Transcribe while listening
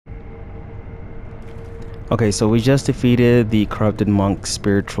Okay, so we just defeated the corrupted monk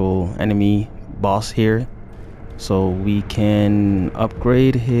spiritual enemy boss here. So we can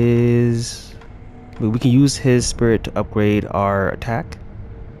upgrade his... We can use his spirit to upgrade our attack.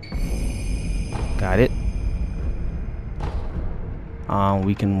 Got it.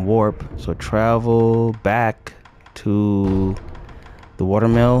 We can warp. So travel back to the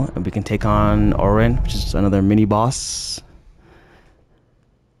watermill and we can take on Oren, which is another mini boss.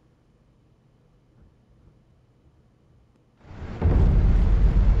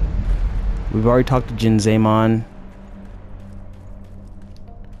 We've already talked to Jin Zaemon.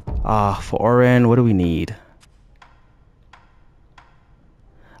 For Oren, what do we need?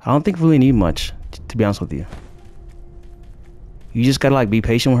 I don't think we really need much, to be honest with you. You just gotta like be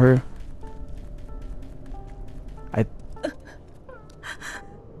patient with her.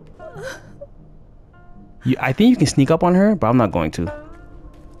 I think you can sneak up on her, but I'm not going to.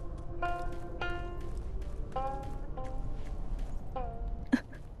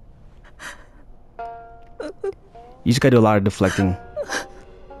 You just gotta do a lot of deflecting.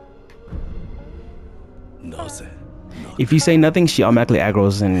 If you say nothing, she automatically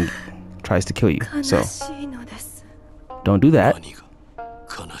aggroes and tries to kill you. So don't do that.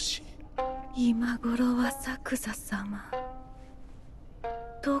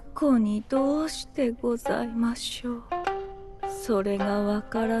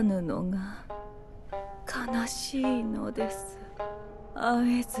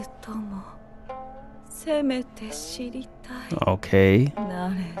 Okay.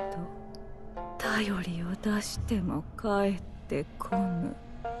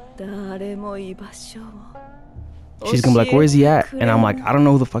 She's gonna be like, where is he at? And I'm like, I don't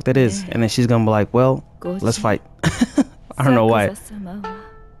know who the fuck that is. And then she's gonna be like, well, let's fight. I don't know why. I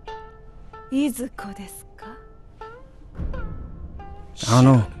don't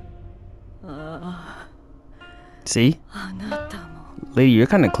know. See? Lady, you're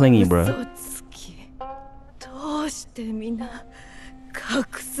kind of clingy, bro.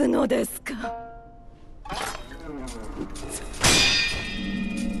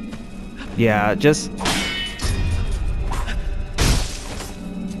 Yeah, just...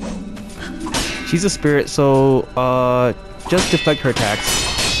 She's a spirit, so just deflect her attacks.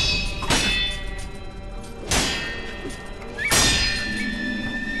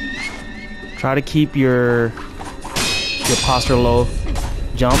 Try to keep your posture low.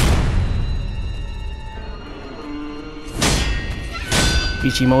 Jump.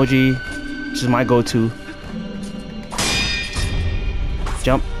 Ichimoji, which is my go-to.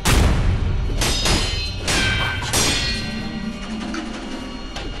 Jump.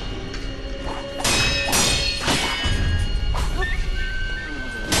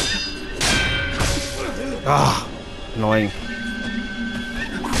 Ah, annoying.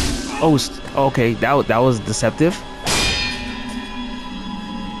 Oh, okay, that was deceptive.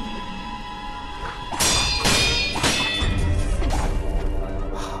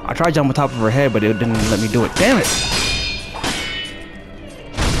 I tried to jump on top of her head, but it didn't let me do it. Damn it!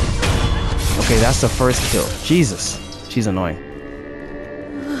 Okay, that's the first kill. Jesus, she's annoying.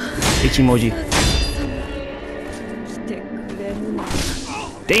 Ichimoji.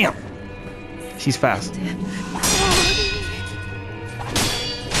 Damn! She's fast.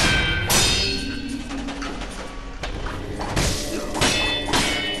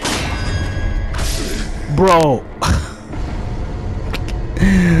 Bro.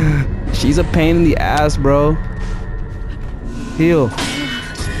 She's a pain in the ass, bro. Heal.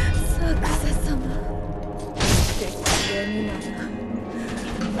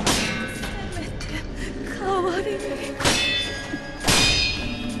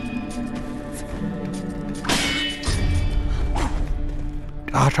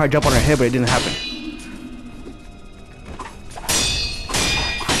 I tried to jump on her head, but it didn't happen.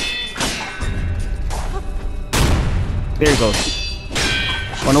 There he goes.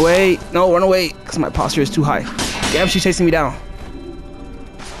 Run away. No, run away, because my posture is too high. Damn, she's chasing me down.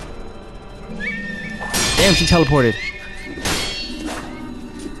 Damn, she teleported.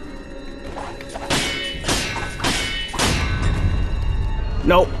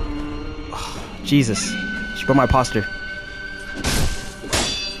 Nope. Oh, Jesus. She broke my posture.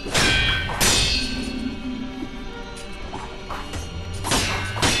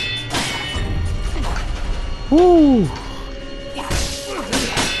 Woo!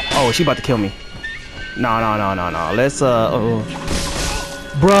 Oh, she about to kill me. No. Let's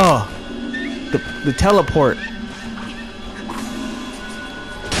bruh. The teleport.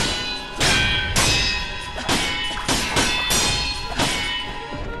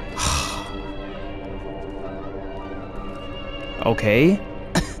 Okay.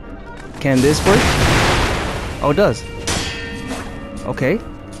 Can this work? Oh, it does. Okay.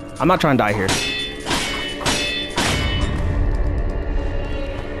 I'm not trying to die here.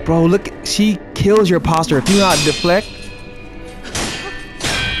 Bro, look. She kills your posture. If you not deflect.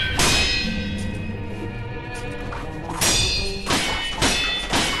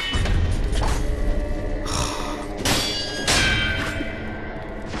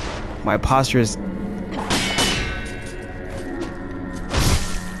 My posture is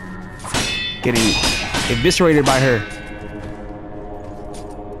getting eviscerated by her.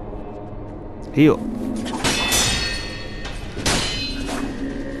 Heal.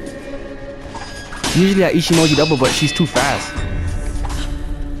 Usually I Ishimoji double, but she's too fast.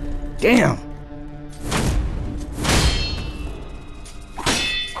 Damn.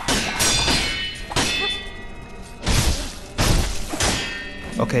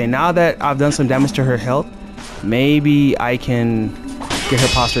 Okay, now that I've done some damage to her health, maybe I can get her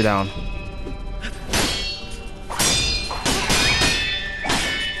posture down.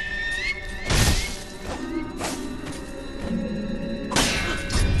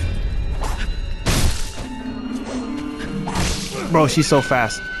 Bro, she's so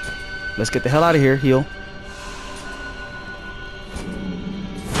fast. Let's get the hell out of here. Heal.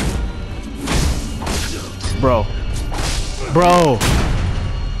 Bro. Bro.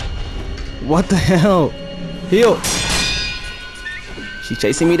 What the hell? Heal. She's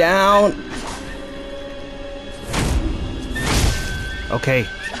chasing me down. Okay.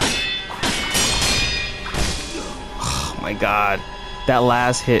 Oh my god. That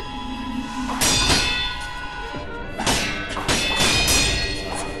last hit.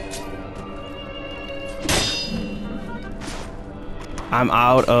 I'm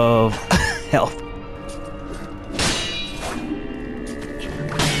out of health.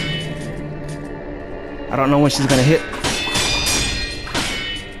 I don't know when she's gonna hit.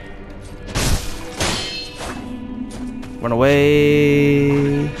 Run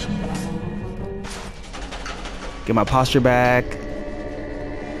away. Get my posture back.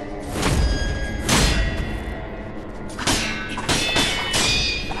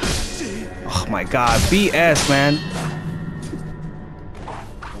 Oh my god, BS, man.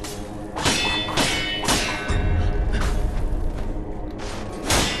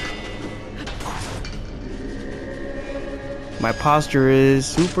 My posture is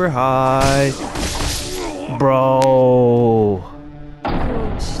super high. Bro.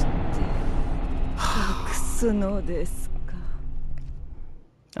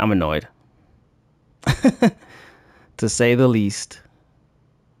 I'm annoyed. To say the least.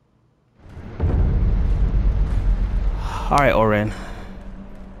 Alright, Oren.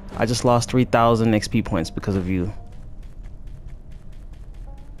 I just lost 3,000 XP points because of you.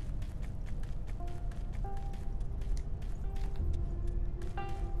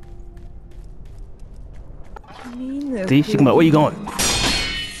 See, she come up. Where you going?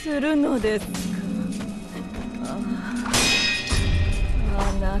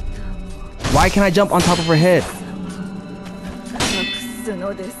 Why can't I jump on top of her head?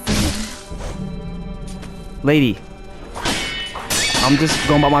 Lady, I'm just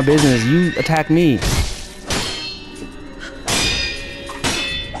going about my business. You attack me.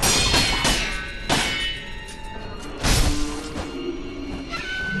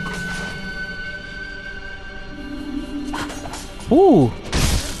 Ooh.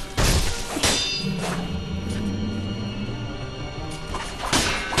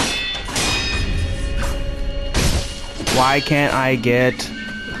 Why can't I get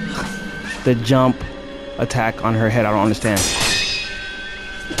the jump attack on her head? I don't understand.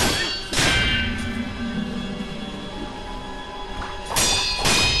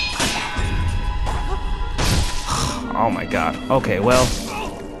 Oh my god. Okay, well,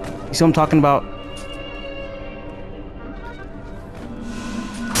 you see what I'm talking about?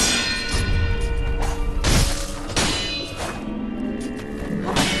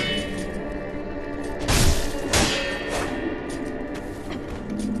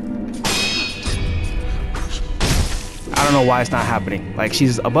 I don't know why it's not happening. Like,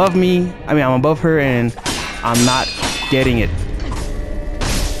 she's above me. I mean, I'm above her and I'm not getting it.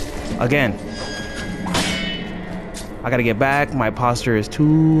 Again. I gotta get back. My posture is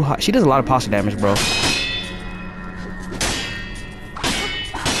too high. She does a lot of posture damage, bro.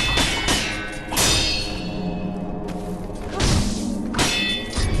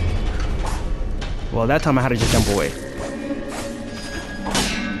 Well, that time I had to just jump away.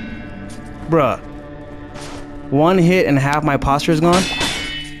 Bruh. One hit and half my posture is gone.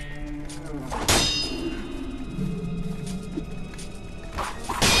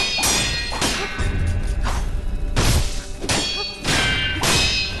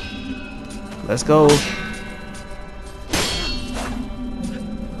 Let's go.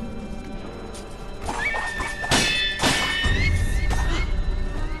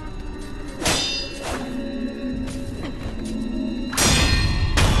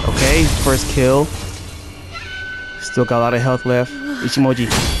 Okay, first kill. Still got a lot of health left. Ichimoji,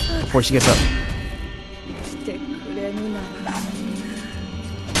 before she gets up.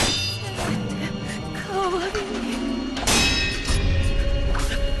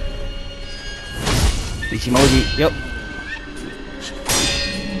 Ichimoji, yep.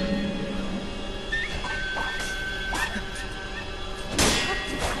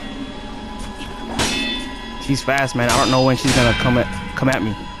 She's fast, man. I don't know when she's gonna come at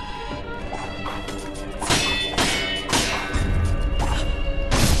me.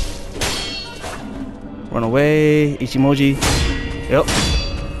 Run away, Ichimoji. Yep.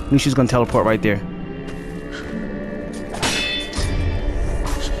 Knew she was gonna teleport right there.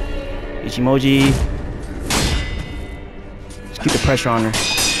 Ichimoji. Just keep the pressure on her.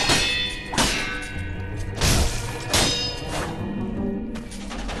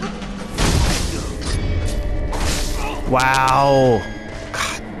 Wow.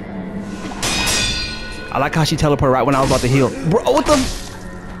 God. I like how she teleported right when I was about to heal. Bro, what the?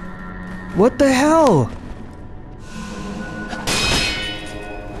 What the hell?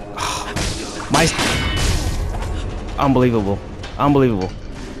 My... Unbelievable. Unbelievable.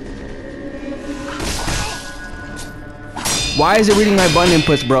 Why is it reading my button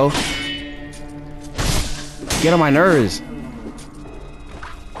inputs, bro? Get on my nerves.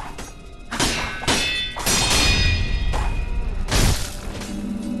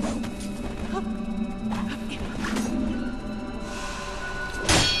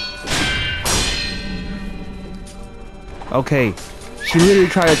 Okay, she literally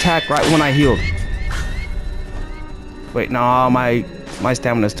tried to attack right when I healed. Wait, no, my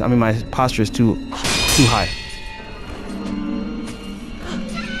stamina's, my posture is too high.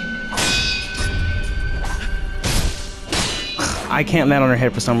 I can't land on her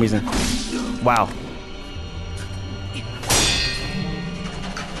head for some reason. Wow.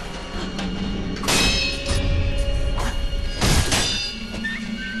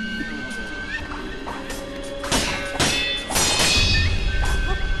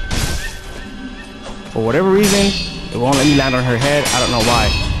 For whatever reason, it won't let me land on her head. I don't know why.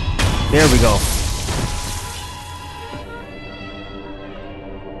 There we go.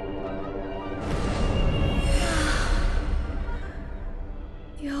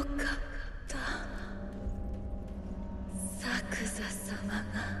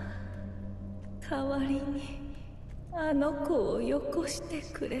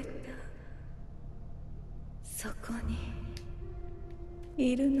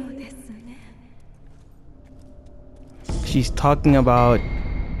 She's talking about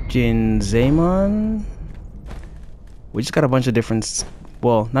Jinzaemon. We just got a bunch of different,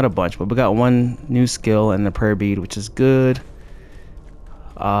 well, not a bunch, but we got one new skill and the prayer bead, which is good.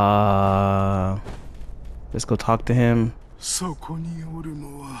 Let's go talk to him.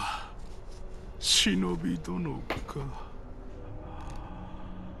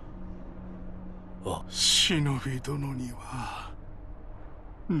 Oh. 忍び殿には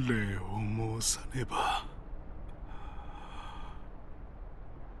礼を申さねば。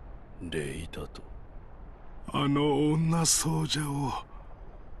礼だと。あの女僧者を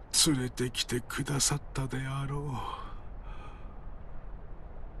連れてきてくださったであろう。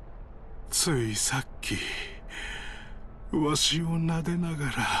ついさっきわしを撫でなが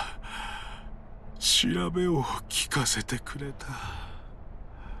ら調べを聞かせてくれた。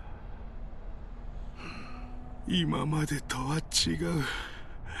今までとは違う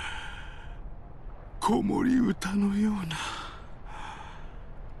子守歌のよう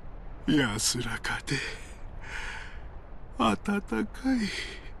な安らかで温かい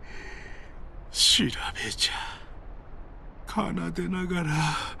調べじゃ。奏でながら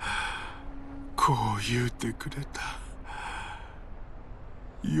こう言うてくれた。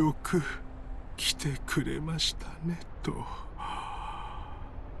よく来てくれましたねと。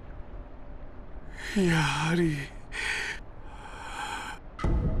やはり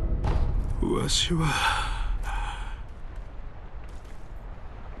わしは。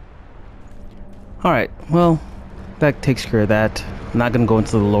Alright, well, that takes care of that. I'm not gonna go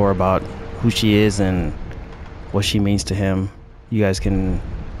into the lore about who she is and what she means to him. You guys can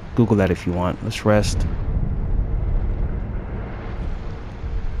Google that if you want. Let's rest.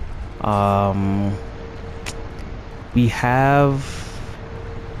 We have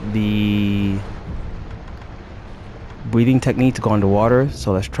the breathing technique to go underwater,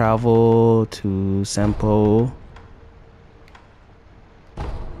 so let's travel to Sempo.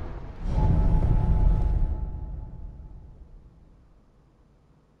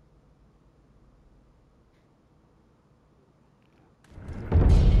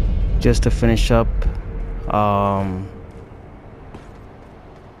 Just to finish up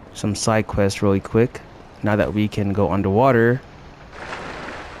some side quests really quick. Now that we can go underwater.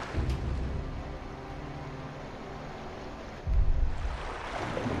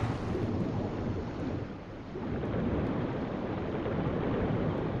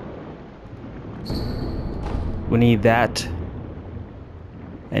 We need that.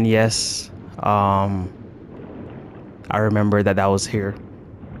 And yes, I remember that was here.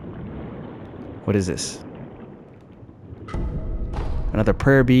 What is this? Another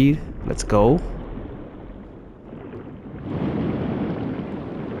prayer bead. Let's go.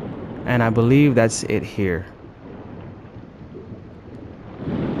 And I believe that's it here.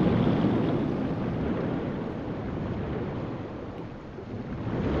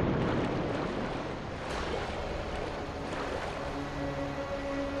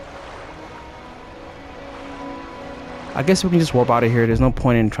 I guess we can just warp out of here. There's no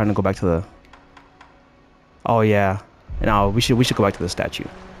point in trying to go back to the... Oh yeah. No, we should go back to the statue.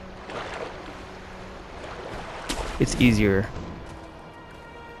 It's easier.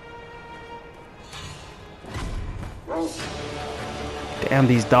 Damn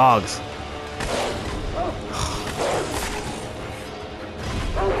these dogs.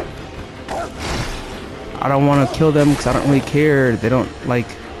 I don't want to kill them because I don't really care. They don't like...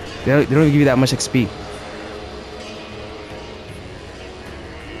 They don't even give you that much XP.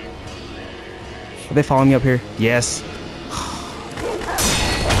 Are they following me up here? Yes.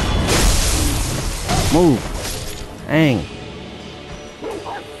 Move. Dang.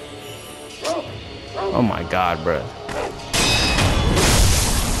 Oh my god, bruh.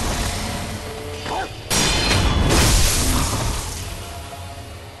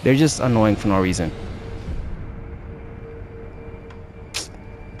 They're just annoying for no reason.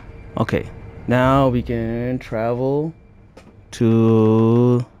 Okay. Now we can travel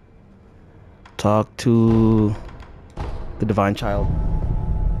to talk to the Divine Child.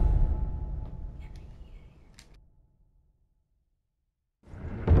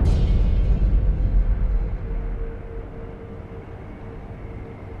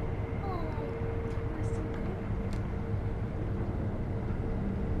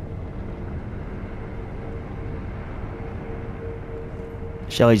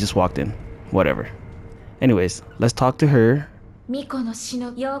 Shelly just walked in. Whatever. Anyways, let's talk to her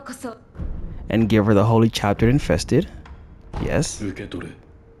and give her the holy chapter infested. Yes.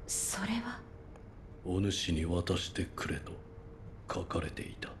 それはお主に渡してくれと書かれて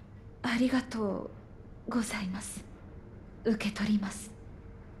いた。ありがとうございます。受け取ります。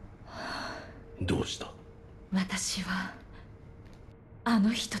どうした？私はあ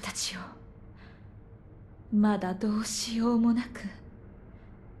の人たちをまだどうしようもなく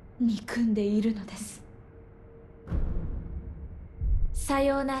憎んでいるのです。さ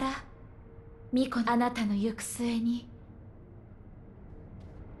ようなら、ミコ。あなたの行く末に。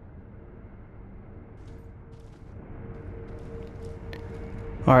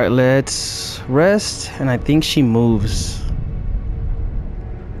Alright, let's rest. And I think she moves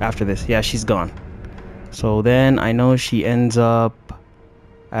after this. Yeah, she's gone. So then I know she ends up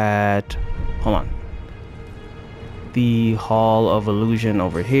at... Hold on. The Hall of Illusion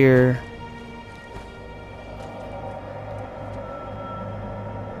over here.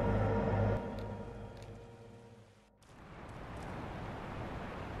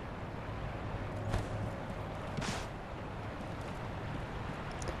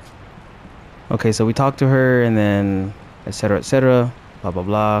 Okay, so we talked to her and then etc. blah blah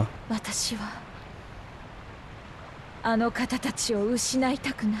blah. 私はあの方たちを失い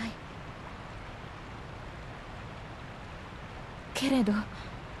たくない。けれど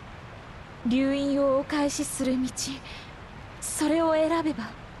流飲をお返しする道、それを選べば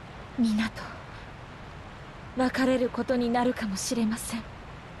皆と別れることになるかもしれません。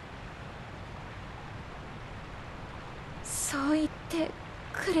そう言って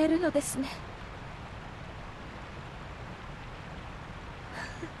くれるのですね。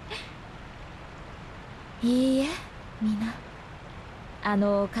いいえ、皆。あ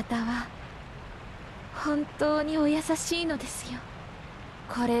のお方は本当にお優しいのですよ。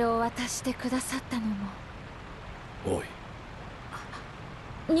これを渡してくださったのも。おい。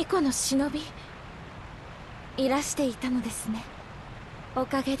ニコの忍びいらしていたのですね。お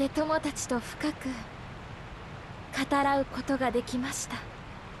かげで友達と深く語らうことができました。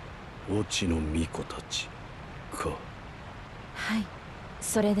オチの巫女たちか。はい、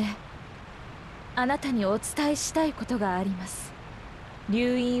それであなたにお伝えしたいことがあります。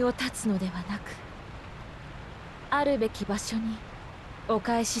流飲を断つのではなく、あるべき場所にお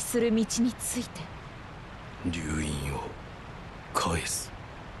返しする道について。流飲を返す。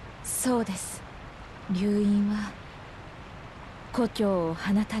そうです。流飲は故郷を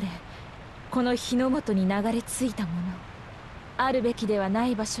放たれ、この日の元に流れ着いたもの、あるべきではな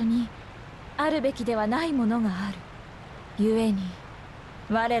い場所にあるべきではないものがある。故に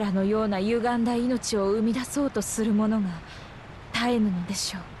我らのような歪んだ命を生み出そうとする者が絶えぬので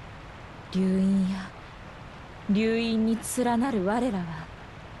しょう。流因や流因に連なる我らは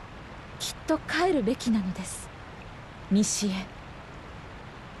きっと帰るべきなのです。西へ、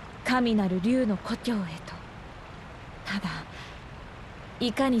神なる竜の故郷へと。ただ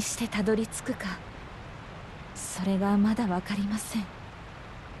いかにしてたどり着くか、それがまだ分かりません。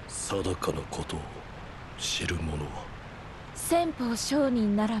定かなことを知る者は先方商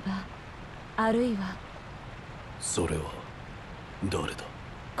人ならば、あるいはそれは誰だ。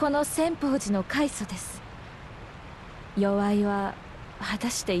この先方寺の開祖です。弱いは果た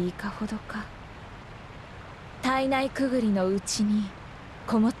していかほどか。体内くぐりのうちに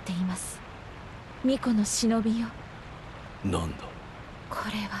こもっています。巫女の忍びよ。なんだこ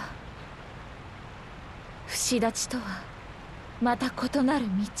れは不死立ちとはまた異なる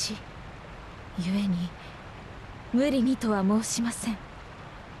道。故に無理にとは申しません。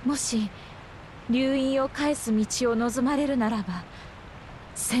もし流因を返す道を望まれるならば、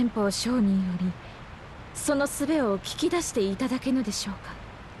先方商人よりその術を聞き出していただけぬでしょう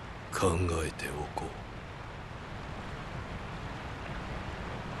か。考えておこう。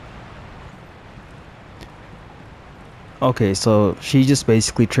Okay, so she just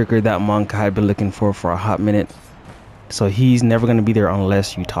basically triggered that monk I had been looking for a hot minute. So he's never going to be there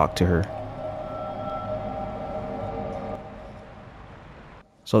unless you talk to her.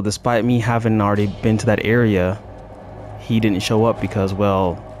 So despite me having already been to that area, he didn't show up because,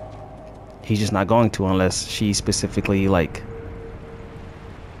 well, he's just not going to unless she specifically, like,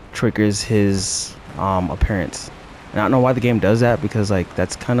 triggers his appearance. And I don't know why the game does that, because, like,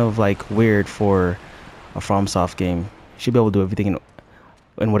 that's kind of, like, weird for a FromSoft game. You should be able to do everything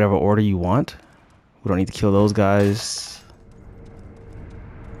in whatever order you want. We don't need to kill those guys.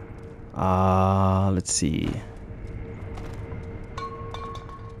 Let's see.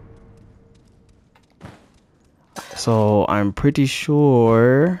 So I'm pretty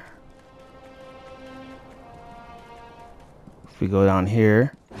sure if we go down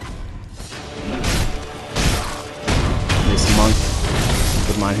here, this monk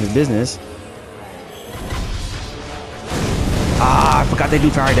could mind his business. Ah, I forgot they do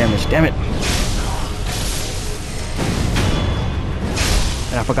fire damage. Damn it.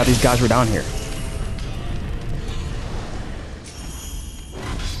 And I forgot these guys were down here.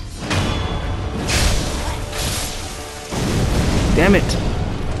 Damn it.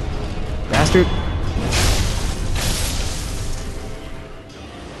 Bastard.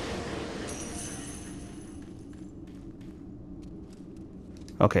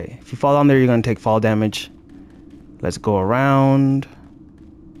 Okay, if you fall down there, you're gonna take fall damage. Let's go around.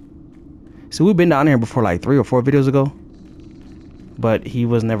 So we've been down here before, like 3 or 4 videos ago, but he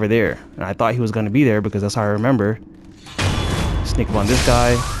was never there, and I thought he was gonna be there because that's how I remember. Sneak up on this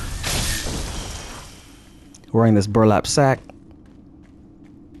guy wearing this burlap sack,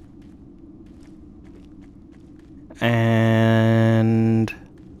 and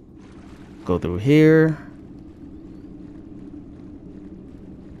go through here.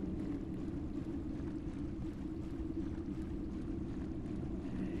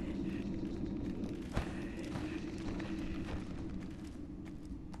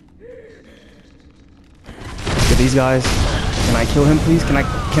 These guys, can I kill him, please? Can I?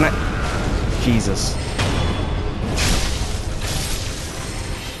 Jesus.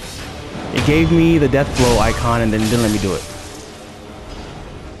 It gave me the death blow icon and then didn't let me do it.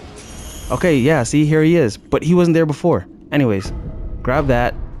 Okay, yeah, see, here he is, but he wasn't there before. Anyways, grab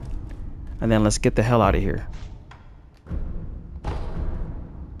that, and then let's get the hell out of here.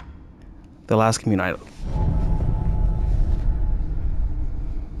 The last commune item.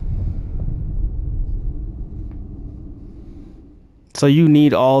 So you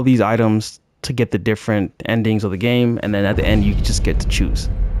need all these items to get the different endings of the game, and then at the end you just get to choose.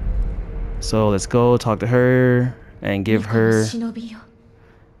 So let's go talk to her and give her the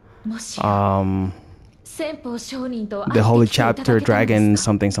holy chapter dragon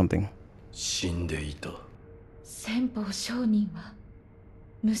something something. 死んでいた。先方商人は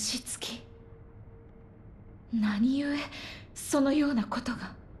虫つき。何故そのようなこと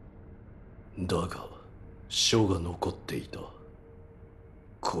が。だが書が残っていた。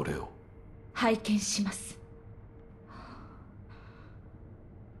これを拝見します。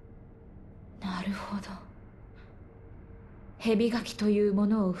なるほど。蛇垣というも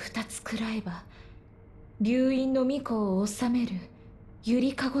のを2つ食らえば、流因の巫女を治めるゆ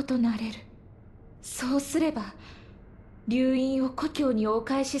りかごとなれる。そうすれば流院を故郷にお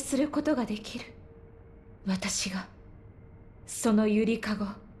返しすることができる。私がそのゆりかご、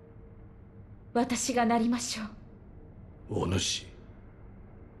私がなりましょう。お主、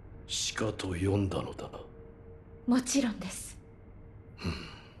鹿と呼んだのだな。もちろんです。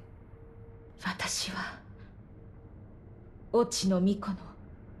私は越智の巫女の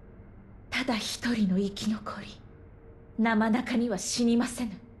ただ一人の生き残り。生中には死にませ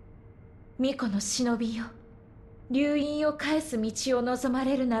ぬ。巫女の忍びよ、流院を返す道を望ま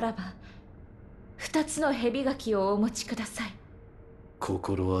れるならば、二つの蛇垣をお持ちください。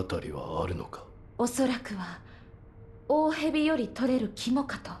心当たりはあるのか。おそらくは大蛇より取れる肝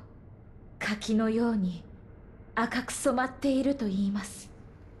かと。柿のように赤く染まっていると言います。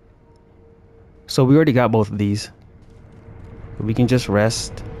 So we already got both of these. We can just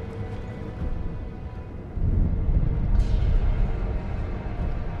rest.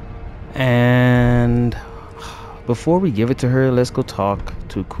 And before we give it to her, let's go talk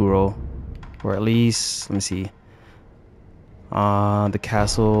to Kuro. Or at least, let me see. The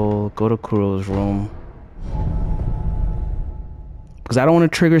castle, go to Kuro's room. Because I don't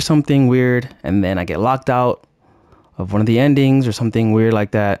want to trigger something weird and then I get locked out of one of the endings or something weird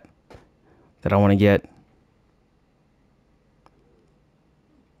like that I want to get.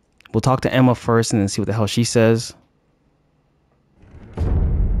 We'll talk to Emma first and then see what the hell she says.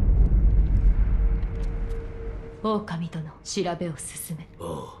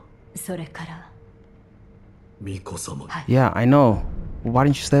 Yeah, I know. Why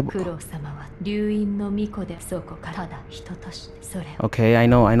didn't you step? Okay, I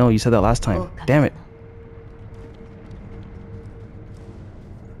know. You said that last time. Damn it.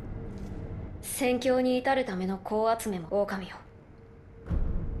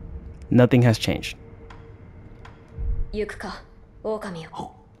 Nothing has changed.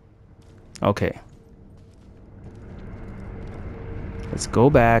 Okay. Let's go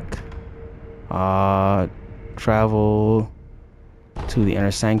back. Travel to the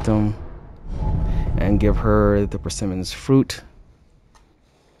inner sanctum and give her the persimmon's fruit,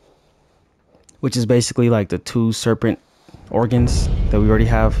 which is basically like the two serpent organs that we already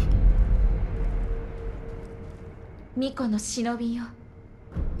have.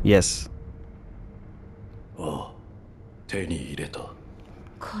 Yes. Oh, 手に入れた。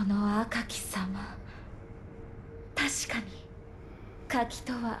この赤き様、確かに柿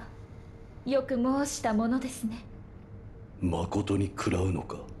とはよく申したものですね。誠に食らうの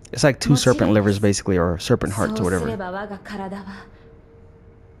か。It's like two serpent livers basically, or serpent hearts or そうすれ whatever. ば我が体は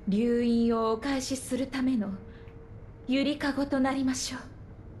流院をお返しするためのゆりかごとなりましょう。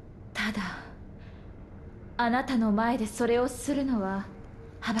ただあなたの前でそれをするのは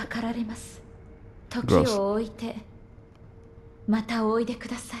はばかられます。時を置いてまたおいでく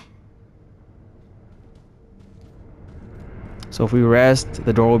ださい。So if we rest,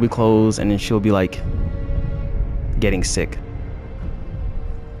 the door will be closed and then she'll be like getting sick.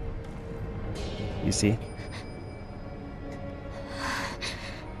 You see?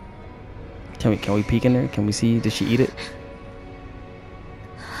 Can we peek in there? Can we see? Did she eat it?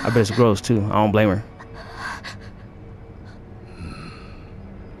 I bet it's gross too. I don't blame her.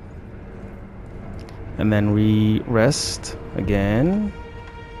 And then we rest again.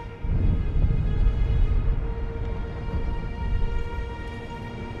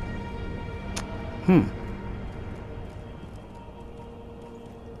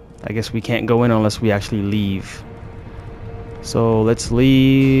 I guess we can't go in unless we actually leave. So let's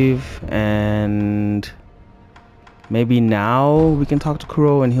leave, and maybe now we can talk to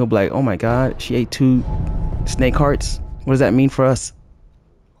Kuro and he'll be like, oh my god, she ate 2 snake hearts. What does that mean for us?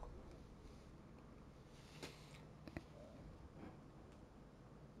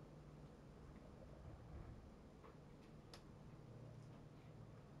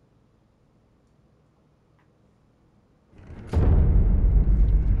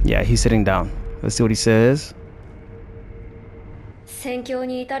 Yeah, he's sitting down. Let's see what he says.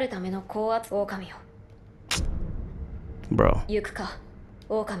 Bro.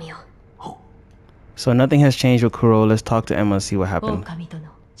 So nothing has changed with Kuro. Let's talk to Emma, see what happened.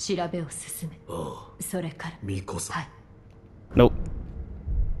 Nope.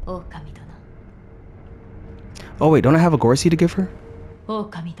 Oh wait, don't I have a Gorsi to give her?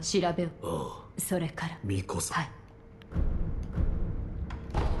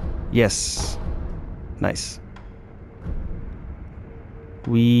 Yes. Nice.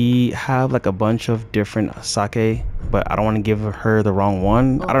 We have like a bunch of different sake, but I don't want to give her the wrong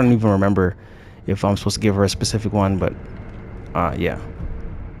one. I don't even remember if I'm supposed to give her a specific one, but yeah.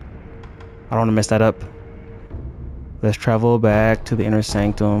 I don't want to mess that up. Let's travel back to the inner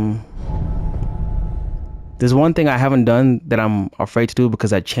sanctum. There's one thing I haven't done that I'm afraid to do because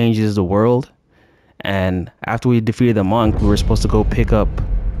that changes the world. And after we defeated the monk, we were supposed to go pick up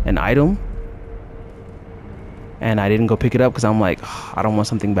an item. And I didn't go pick it up because I'm like, I don't want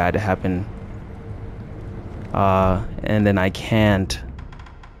something bad to happen. And then I can't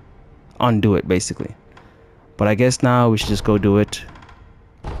undo it, basically. But I guess now we should just go do it.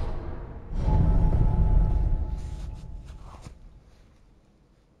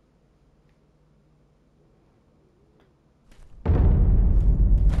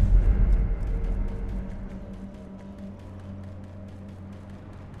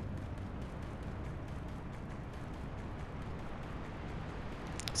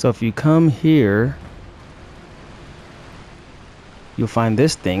 So if you come here, you'll find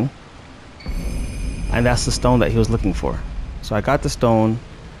this thing, and that's the stone that he was looking for. So I got the stone.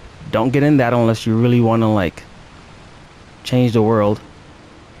 Don't get in that unless you really want to like change the world.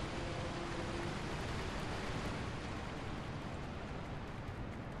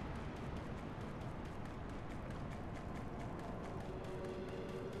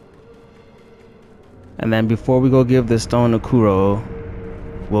 And then before we go give this stone to Kuro,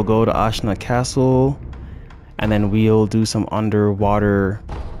 we'll go to Ashina Castle, and then we'll do some underwater.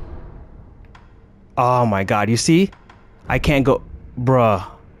 Oh my god, you see? I can't go. Bruh.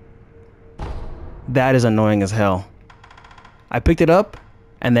 That is annoying as hell. I picked it up,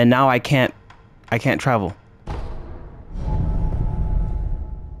 and then now I can't travel.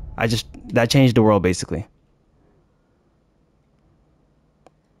 That changed the world, basically.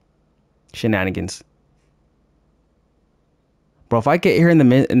 Shenanigans. Bro, if I get here in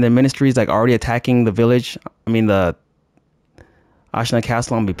the ministries like already attacking the village, I mean the Ashina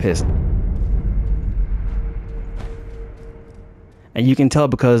Castle, I'm gonna be pissed. And you can tell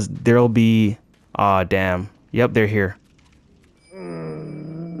because there'll be, ah, damn. Yep, they're here.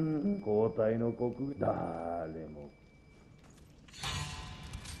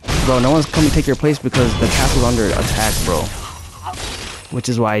 Bro, no one's coming to take your place because the castle's under attack, bro. Which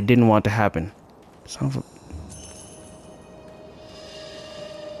is why I didn't want to happen. Son of a...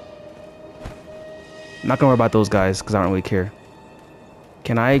 I'm not gonna worry about those guys because I don't really care.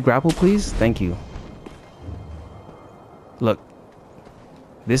 Can I grapple, please? Thank you. Look.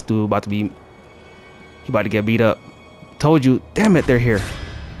 This dude about to be... He about to get beat up. Told you. Damn it, they're here.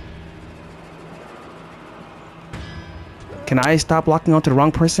 Can I stop locking onto the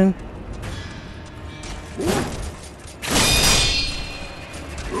wrong person?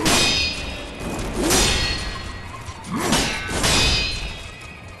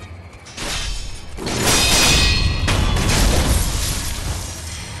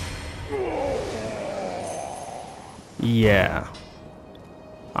 Yeah.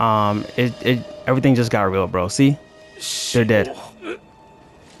 Everything just got real, bro. See? They're dead.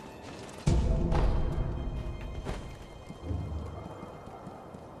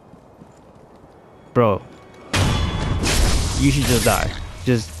 Bro. You should just die.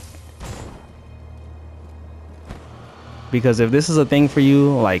 Because if this is a thing for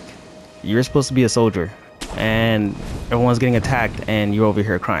you, like, you're supposed to be a soldier. And everyone's getting attacked and you're over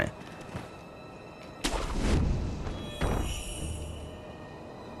here crying.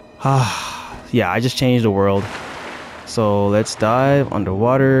 Yeah, I just changed the world. So let's dive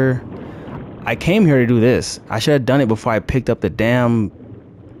underwater. I came here to do this. I should have done it before I picked up the damn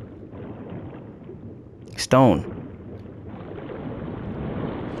stone.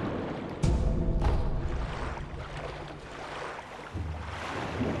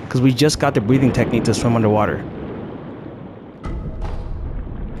 Because we just got the breathing technique to swim underwater.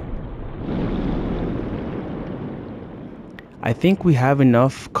 I think we have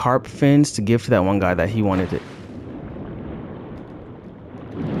enough carp fins to give to that one guy that he wanted it.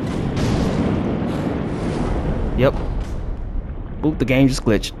 Yep. Oop, the game just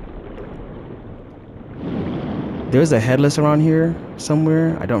glitched. There's a headless around here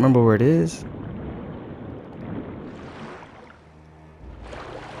somewhere. I don't remember where it is.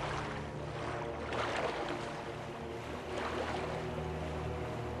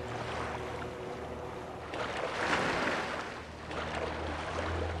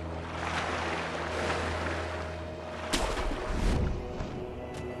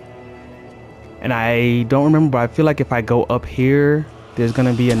 And I don't remember, but I feel like if I go up here, there's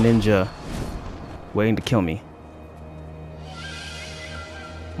gonna be a ninja waiting to kill me.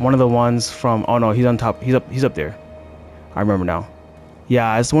 One of the ones from, oh no, he's on top. He's up there. I remember now.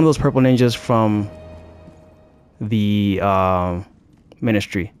 Yeah, it's one of those purple ninjas from the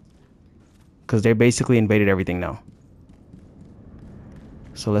ministry. Because they basically invaded everything now.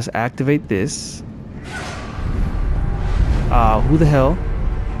 So let's activate this. Who the hell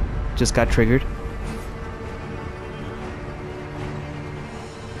just got triggered?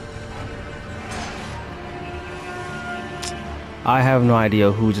 I have no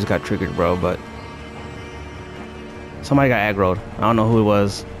idea who just got triggered, bro, but somebody got aggroed. I don't know who it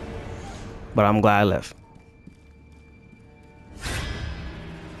was, but I'm glad I left.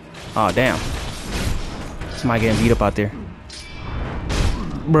 Oh, damn. Somebody getting beat up out there.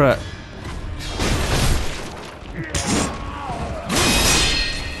 Bruh.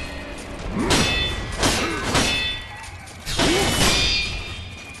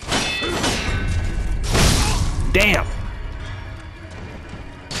 Damn.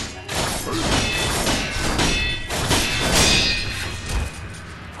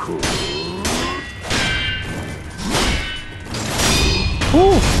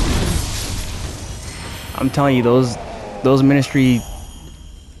 Woo. I'm telling you, those ministry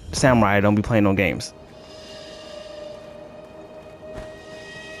samurai don't be playing no games.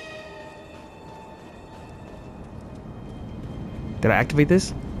 Did I activate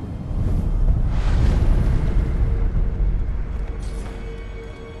this?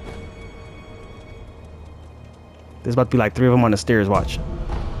 There's about to be like 3 of them on the stairs, watch.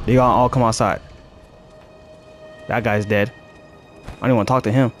 They all come outside. That guy's dead. I don't even want to talk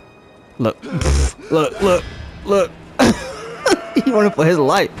to him. Look. Look. He wanted for his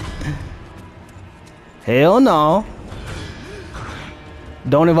life. Hell no.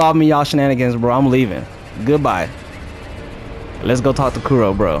 Don't involve me in y'all shenanigans, bro. I'm leaving. Goodbye. Let's go talk to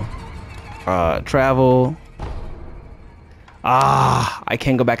Kuro, bro. Travel. I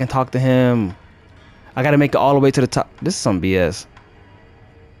can't go back and talk to him. I gotta make it all the way to the top. This is some BS.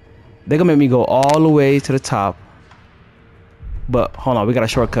 They're gonna make me go all the way to the top. But hold on, we got a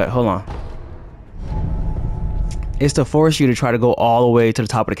shortcut. Hold on. It's to force you to try to go all the way to the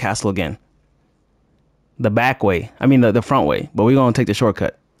top of the castle again. The back way. I mean the front way. But we're gonna take the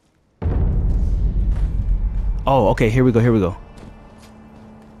shortcut. Oh, okay, here we go.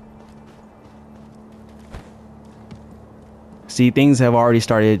 See, things have already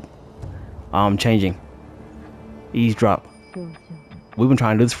started changing. Eavesdrop. We've been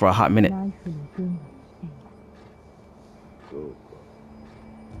trying to do this for a hot minute.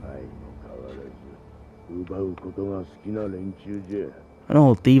 I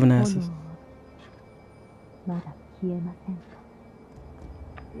know, thieving asses.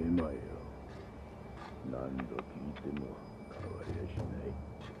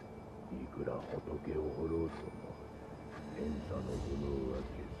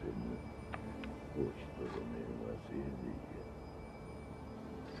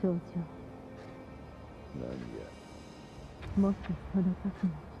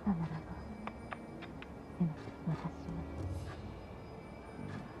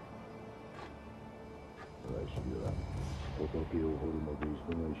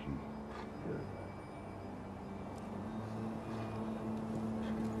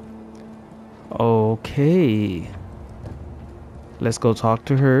 Okay. Let's go talk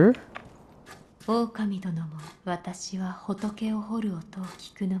to her.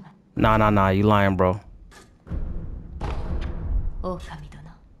 Nah, you lying, bro.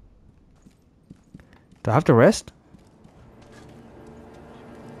 Do I have to rest?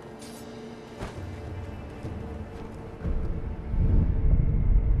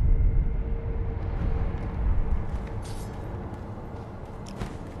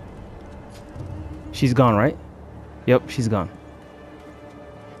 She's gone, right? Yep, she's gone.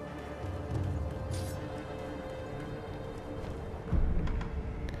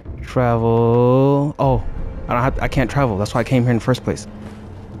 Travel. Oh, I can't travel. That's why I came here in the first place.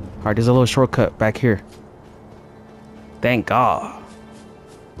 All right, there's a little shortcut back here. Thank God.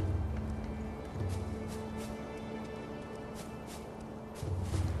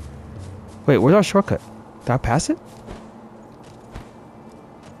 Wait, where's our shortcut? Did I pass it?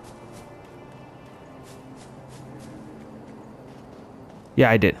 Yeah,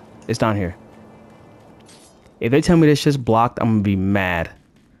 I did. It's down here. If they tell me this shit's blocked, I'm gonna be mad.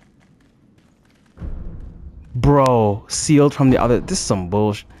 Bro, sealed from the other. This is some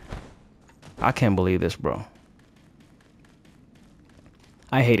bullshit. I can't believe this, bro.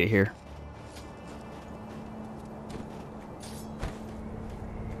 I hate it here.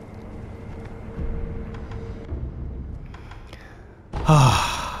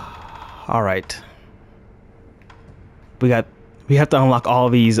 All right. We have to unlock all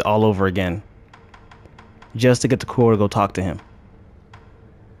these all over again. Just to get the Kuro to go talk to him.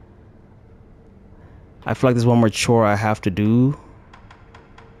 I feel like there's one more chore I have to do.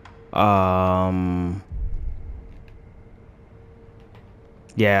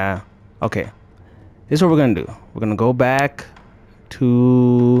 Yeah. Okay. This is what we're gonna do. We're gonna go back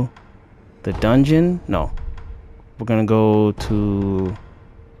to the dungeon. No. We're gonna go to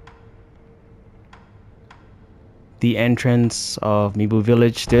the entrance of Mibu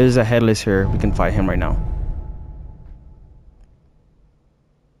Village. There's a Headless here. We can fight him right now.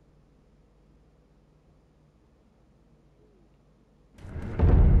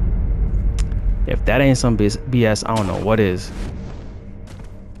 If that ain't some BS, I don't know what is.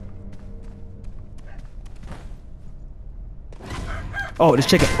 Oh, this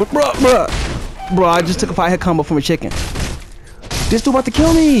chicken. Bro, I just took a 5-hit combo from a chicken. This dude about to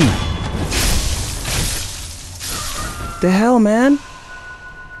kill me. The hell, man?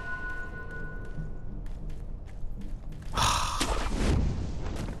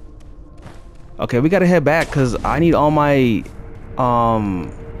 Okay, we gotta head back because I need all my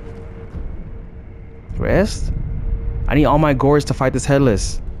rest. I need all my gores to fight this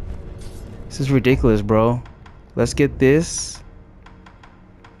Headless. This is ridiculous, bro. Let's get this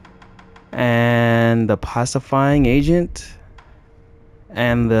and the pacifying agent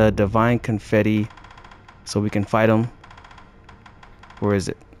and the divine confetti so we can fight him. Where is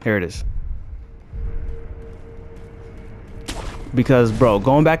it? Here it is. Because, bro,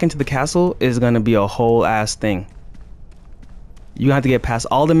 going back into the castle is gonna be a whole ass thing. You have to get past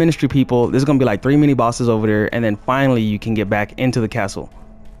all the ministry people. There's gonna be like 3 mini bosses over there, and then finally you can get back into the castle.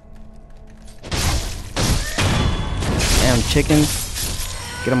 Damn chicken,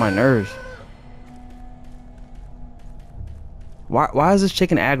 get on my nerves. Why is this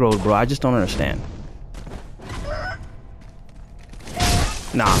chicken aggroed, bro? I just don't understand.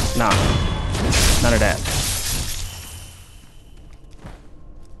 Nah, none of that.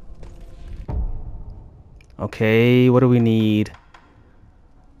 Okay, what do we need?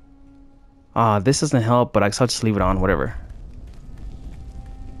 This doesn't help, but I guess I'll just leave it on, whatever.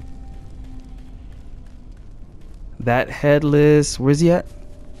 That Headless, where's he at?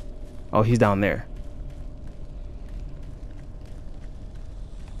 Oh, he's down there.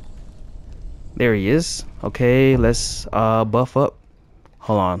 There he is. Okay, let's buff up.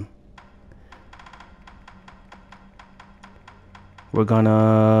 Hold on. We're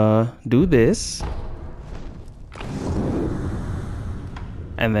gonna do this.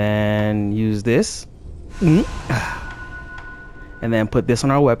 And then use this. And then put this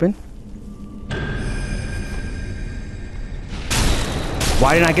on our weapon.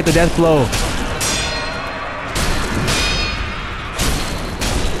 Why didn't I get the death blow?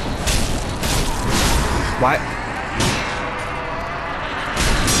 Why?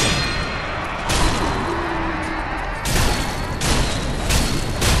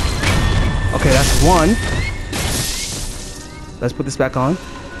 Okay, that's one. Let's put this back on.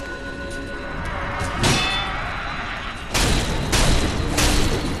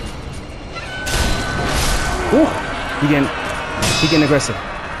 Ooh, he getting aggressive.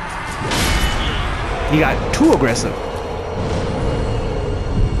 He got too aggressive.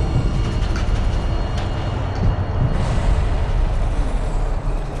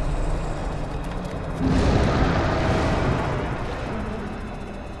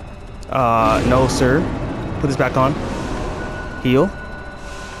 No, sir. Put this back on. Heal.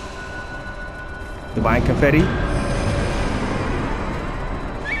 Divine confetti.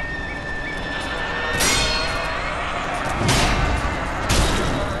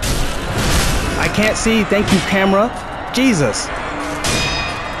 I can't see. Thank you, camera. Jesus.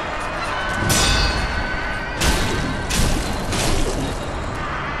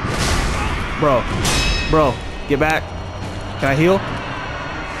 Bro, get back. Can I heal?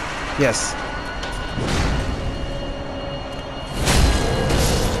 Yes.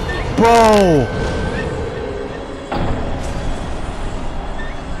 Bro.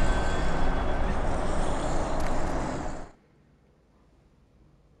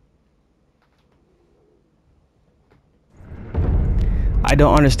 I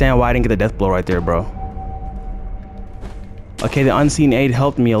don't understand why I didn't get the death blow right there, bro. Okay, the unseen aid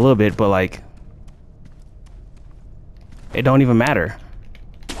helped me a little bit, but like, it don't even matter.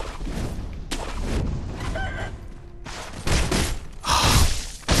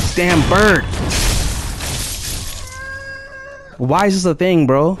 Damn bird. Why is this a thing,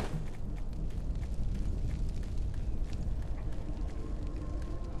 bro?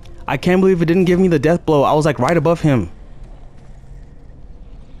 I can't believe it didn't give me the death blow. I was like right above him.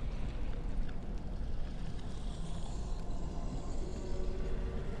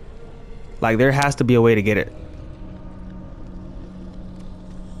 Like there has to be a way to get it.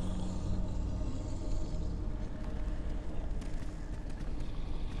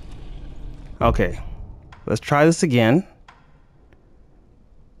 Okay, let's try this again.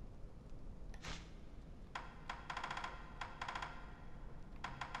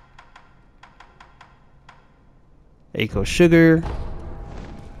 Eco sugar.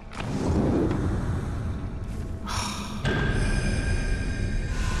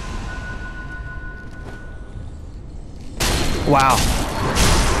 Wow.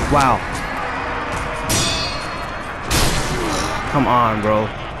 Wow. Come on, bro.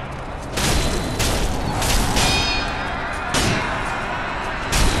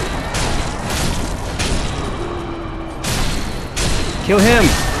 Kill him.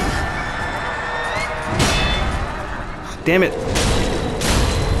 Damn it.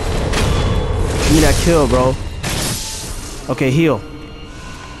 Give me that kill, bro. Okay, heal.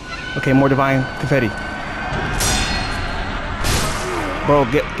 Okay, more divine confetti. Bro,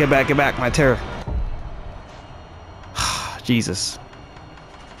 get back, my terror. Jesus.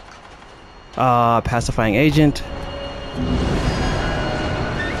 Pacifying agent.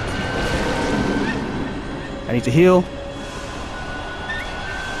 I need to heal.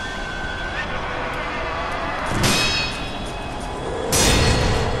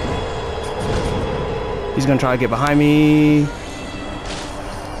 He's gonna try to get behind me.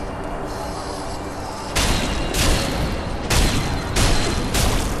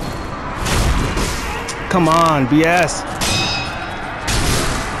 Come on, BS.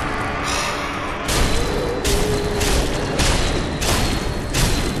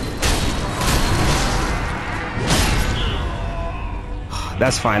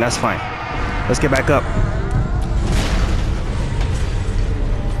 That's fine, that's fine. Let's get back up.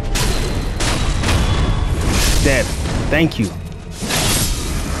 Dead. Thank you.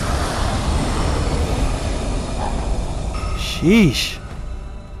 Sheesh.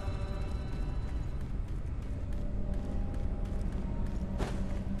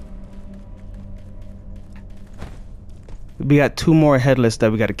 We got 2 more Headless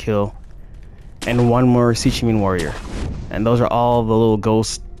that we gotta kill. And 1 more Sichimin warrior. And those are all the little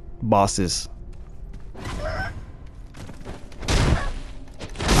ghost bosses.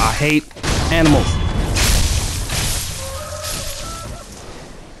 I hate animals.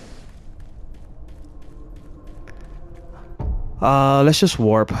 Let's just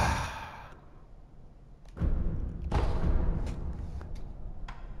warp.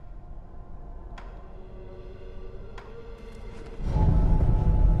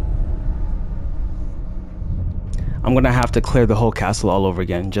 I'm gonna have to clear the whole castle all over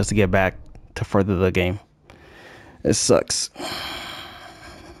again just to get back to further the game. It sucks.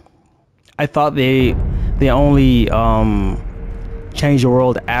 I thought they only change the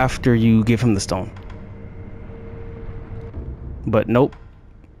world after you give him the stone. But nope.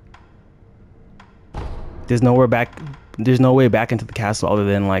 There's no way back into the castle other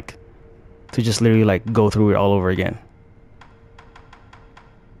than like to just literally like go through it all over again.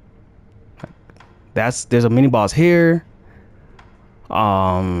 There's a mini boss here.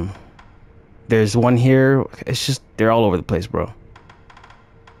 There's one here. It's just they're all over the place, bro.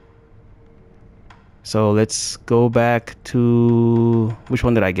 So let's go back to which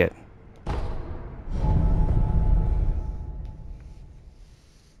one did I get?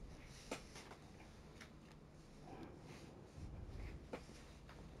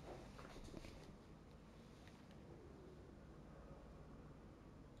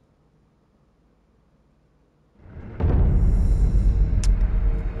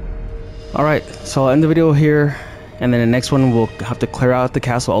 Alright, so I'll end the video here, and then the next one we'll have to clear out the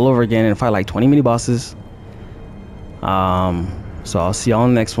castle all over again and fight like 20 mini bosses. So I'll see y'all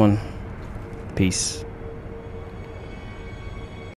in the next one. Peace.